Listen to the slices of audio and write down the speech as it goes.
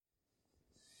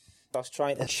I was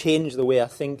trying to change the way I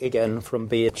think again from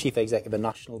being a chief executive of a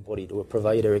national body to a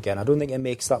provider again. I don't think it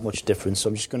makes that much difference, so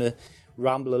I'm just going to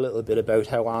ramble a little bit about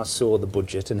how I saw the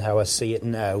budget and how I see it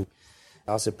now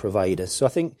as a provider. So I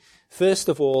think, first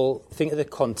of all, think of the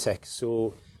context.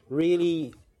 So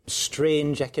really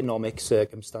strange economic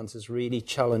circumstances, really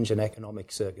challenging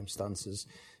economic circumstances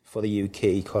for the UK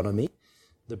economy.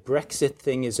 The Brexit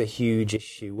thing is a huge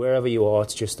issue. Wherever you are,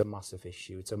 it's just a massive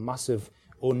issue. It's a massive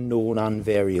unknown and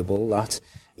variable that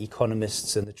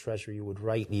economists and the Treasury would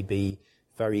rightly be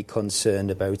very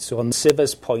concerned about. So on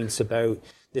Siva's points about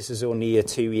this is only a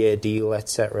 2-year deal,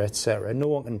 etc., no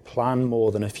one can plan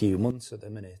more than a few months at the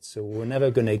minute. So we're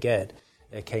never going to get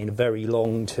a kind of very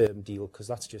long-term deal because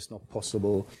that's just not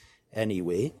possible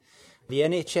anyway. The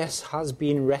NHS has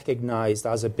been recognised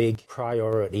as a big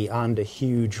priority and a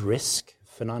huge risk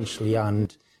financially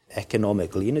and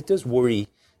economically, and it does worry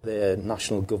the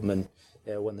national government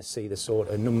when they see the sort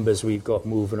of numbers we've got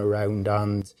moving around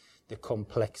and the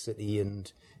complexity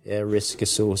and risk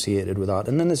associated with that.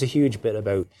 And then there's a huge bit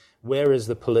about where is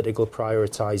the political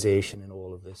prioritisation in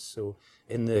all of this. So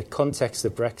in the context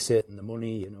of Brexit and the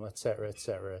money,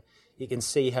 etc., you can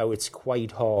see how it's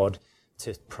quite hard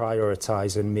to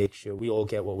prioritise and make sure we all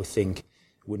get what we think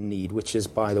we need, which is,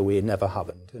 by the way, never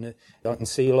happened. And I can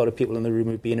see a lot of people in the room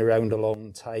who've been around a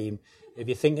long time. If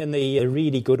you think in the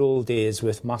really good old days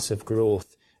with massive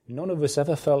growth, none of us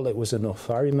ever felt it was enough.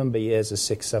 I remember years of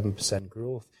 6-7%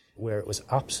 growth where it was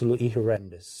absolutely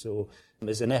horrendous. So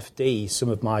as an FD, some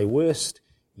of my worst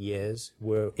years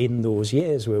were in those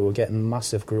years where we're getting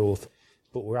massive growth,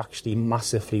 but we're actually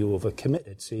massively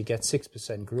overcommitted. So you get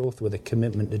 6% growth with a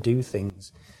commitment to do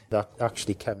things that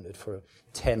actually counted for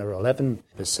 10 or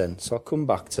 11%. So I'll come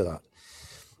back to that.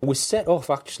 We set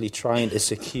off actually trying to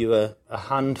secure a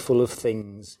handful of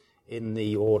things in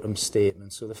the autumn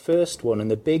statement. So the first one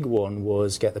and the big one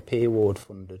was get the pay award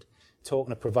funded. Talking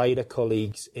to provider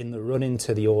colleagues in the run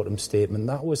into the autumn statement,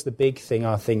 that was the big thing,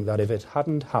 I think, that if it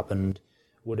hadn't happened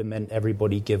would have meant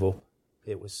everybody give up.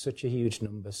 It was such a huge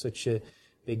number, such a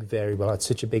big variable, had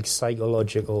such a big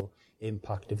psychological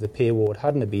impact. If the pay award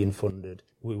hadn't have been funded,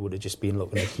 we would have just been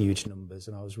looking at huge numbers.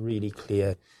 And I was really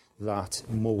clear that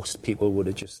most people would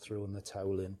have just thrown the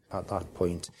towel in at that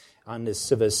point. And as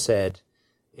Siva said,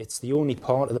 it's the only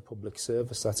part of the public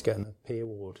service that's getting a pay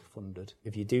award funded.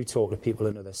 If you do talk to people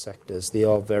in other sectors, they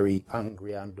are very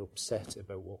angry and upset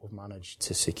about what we've managed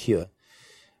to secure.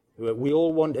 We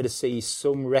all wanted to see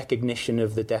some recognition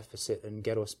of the deficit and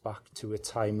get us back to a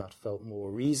time that felt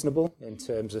more reasonable in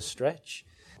terms of stretch.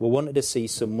 We wanted to see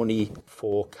some money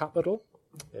for capital,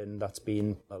 and that's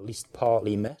been at least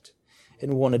partly met.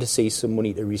 And we wanted to see some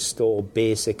money to restore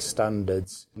basic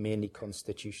standards, mainly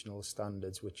constitutional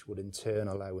standards, which would in turn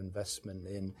allow investment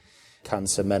in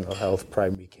cancer, mental health,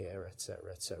 primary care,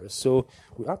 etc., etc. So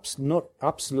not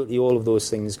absolutely all of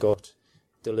those things got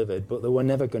delivered, but they were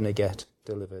never going to get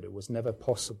delivered. It was never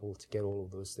possible to get all of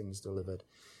those things delivered.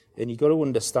 And you've got to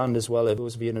understand as well,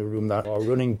 those of you in a room that are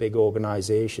running big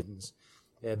organisations,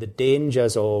 the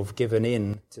dangers of giving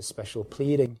in to special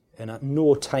pleading. And at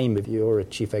no time, if you're a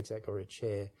chief exec or a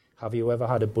chair, have you ever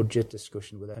had a budget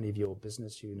discussion with any of your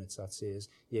business units that says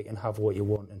you can have what you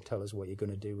want and tell us what you're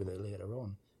going to do with it later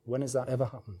on? When has that ever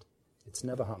happened? It's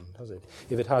never happened, has it?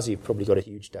 If it has, you've probably got a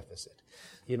huge deficit.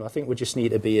 I think we just need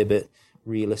to be a bit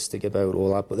realistic about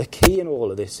all that. But the key in all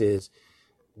of this is,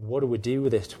 what do we do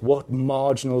with it? What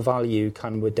marginal value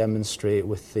can we demonstrate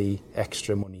with the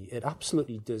extra money? It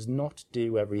absolutely does not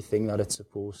do everything that it's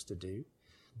supposed to do.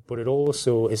 But it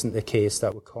also isn't the case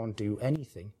that we can't do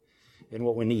anything. And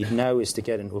what we need now is to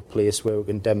get into a place where we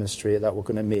can demonstrate that we're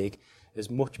going to make as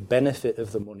much benefit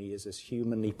of the money as is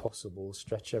humanly possible,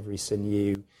 stretch every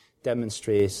sinew,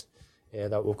 demonstrate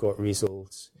that we've got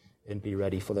results, and be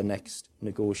ready for the next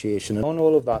negotiation. And on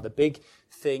all of that, the big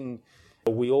thing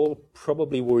we all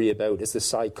probably worry about is the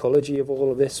psychology of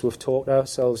all of this. We've talked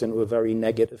ourselves into a very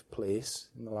negative place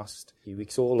in the last few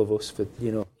weeks, all of us, for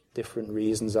different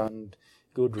reasons and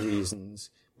good reasons,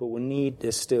 but we need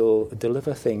to still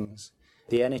deliver things.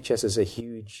 The NHS is a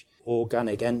huge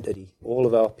organic entity. All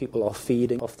of our people are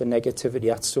feeding off the negativity.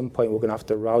 At some point, we're going to have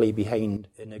to rally behind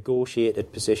a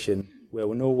negotiated position where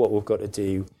we know what we've got to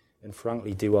do and,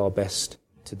 frankly, do our best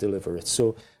to deliver it.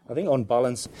 So I think on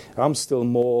balance, I'm still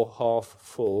more half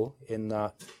full in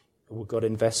that we've got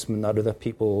investment that other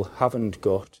people haven't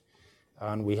got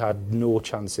and we had no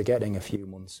chance of getting a few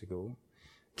months ago.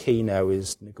 Key now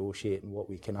is negotiating what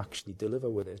we can actually deliver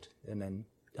with it and then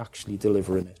actually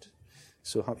delivering it.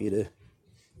 So happy to